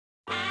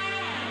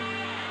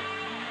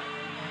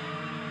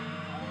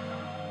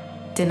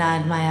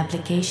Denied my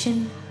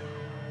application?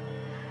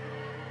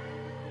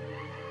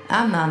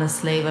 I'm not a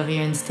slave of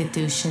your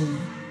institution.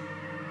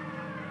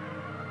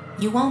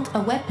 You want a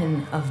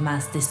weapon of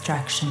mass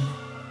distraction.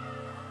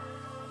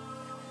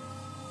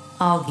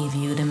 I'll give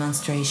you a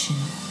demonstration.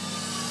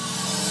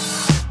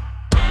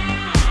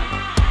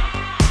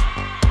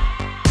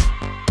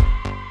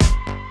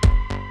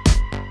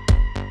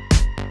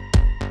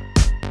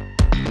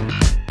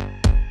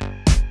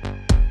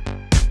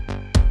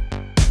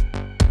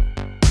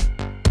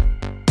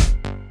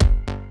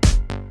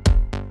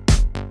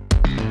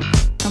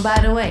 By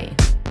the way,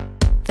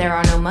 there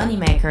are no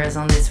moneymakers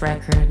on this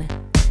record.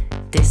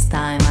 This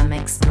time I'm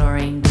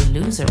exploring the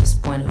loser's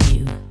point of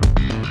view.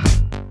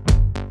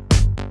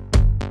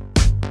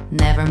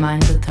 Never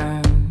mind the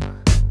term.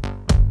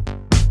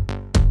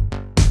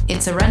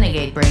 It's a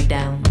Renegade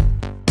breakdown.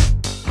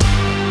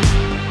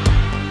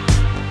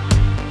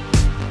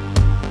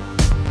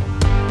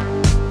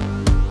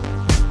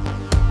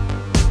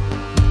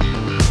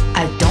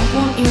 I don't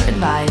want your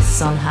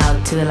advice on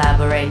how to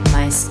elaborate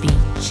my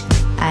speech.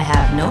 I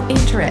have no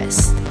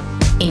interest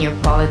in your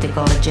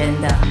political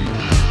agenda.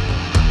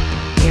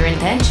 Your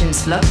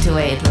intentions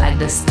fluctuate like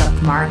the stock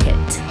market.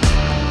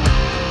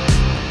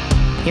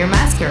 Your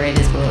masquerade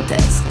is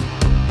grotesque.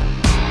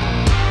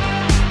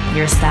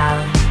 Your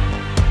style,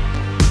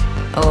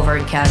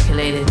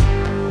 overcalculated.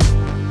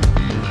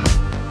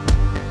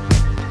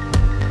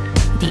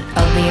 The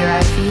uglier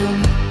I feel,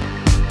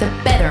 the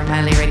better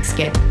my lyrics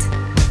get.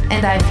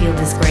 And I feel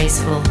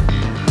disgraceful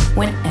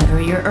whenever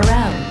you're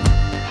around.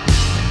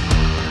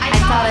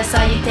 I thought I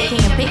saw you taking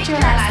a picture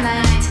last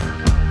night.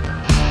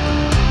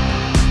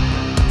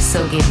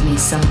 So give me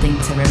something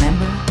to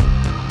remember.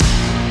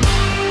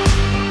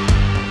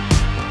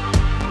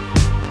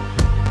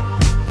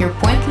 Your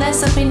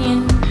pointless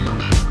opinion,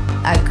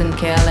 I couldn't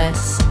care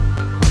less.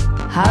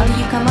 How do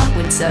you come up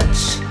with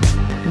such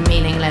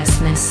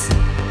meaninglessness?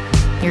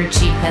 Your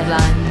cheap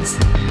headlines,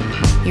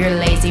 your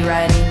lazy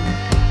writing.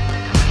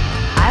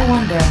 I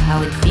wonder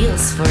how it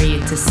feels for you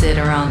to sit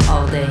around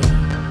all day.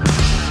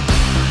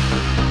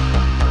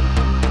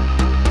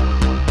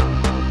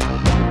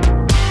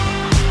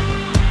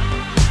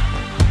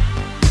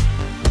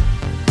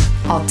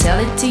 I'll tell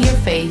it to your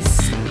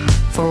face,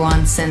 for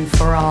once and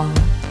for all.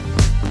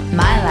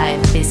 My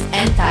life is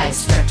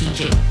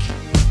anti-strategic,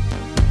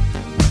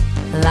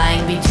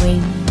 lying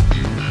between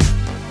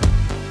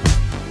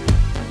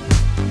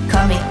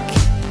comic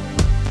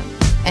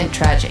and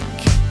tragic.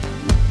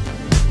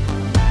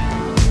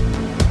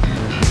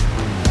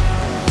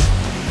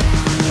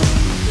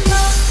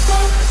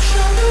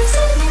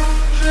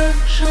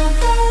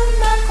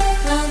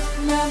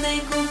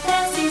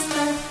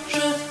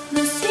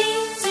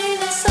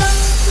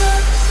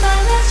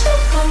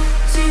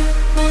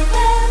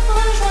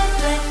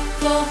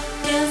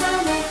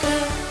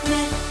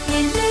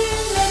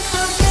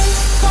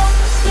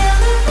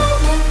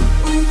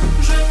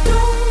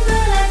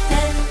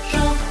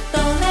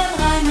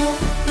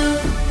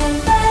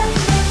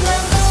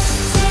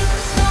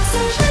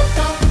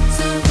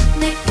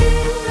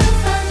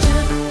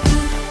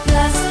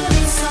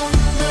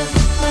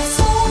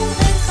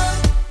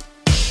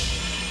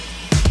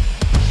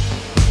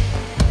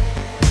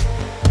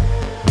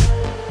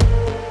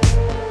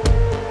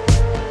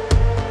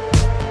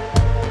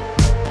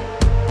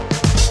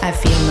 I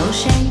feel no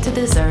shame to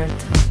desert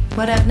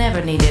what I've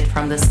never needed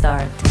from the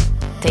start.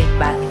 Take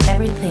back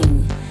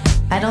everything.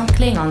 I don't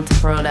cling on to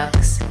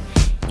products.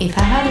 If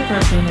I had a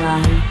perfume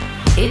line,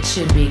 it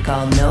should be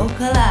called No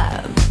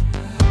Collab.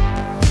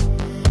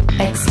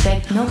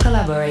 Expect no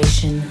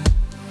collaboration.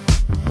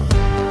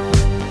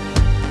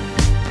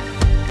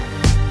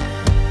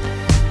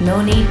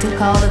 No need to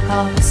call the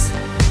cops.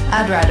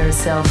 I'd rather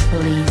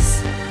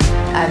self-police.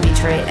 I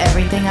betray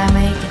everything I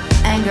make.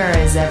 Anger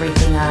is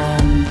everything I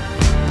am.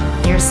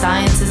 Your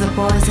science is a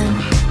poison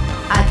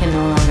I can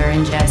no longer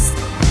ingest.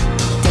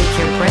 Take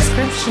your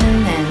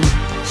prescription and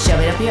shove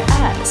it up your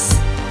ass.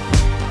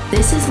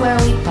 This is where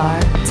we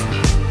part,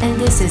 and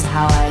this is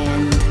how I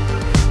end.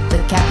 The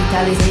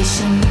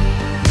capitalization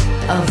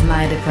of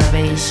my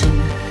deprivation.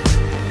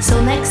 So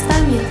next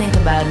time you think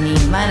about me,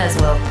 might as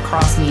well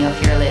cross me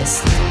off your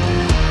list.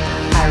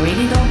 I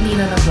really don't need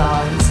an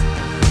applause.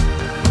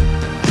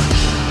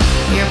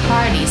 Your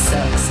party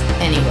sucks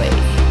anyway.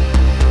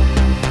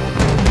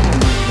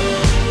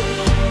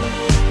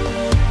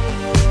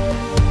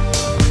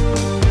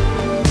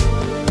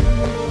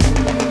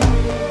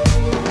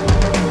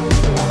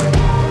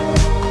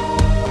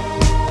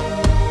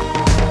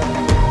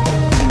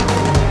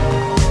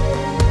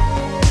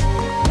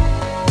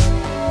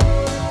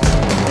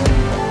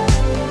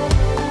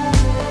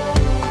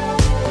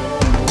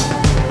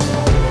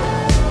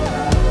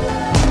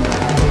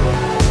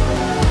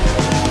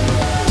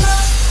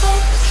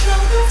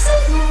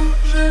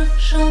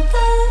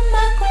 Chante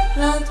ma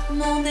complainte,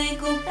 mon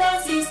dégoût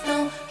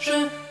persistant.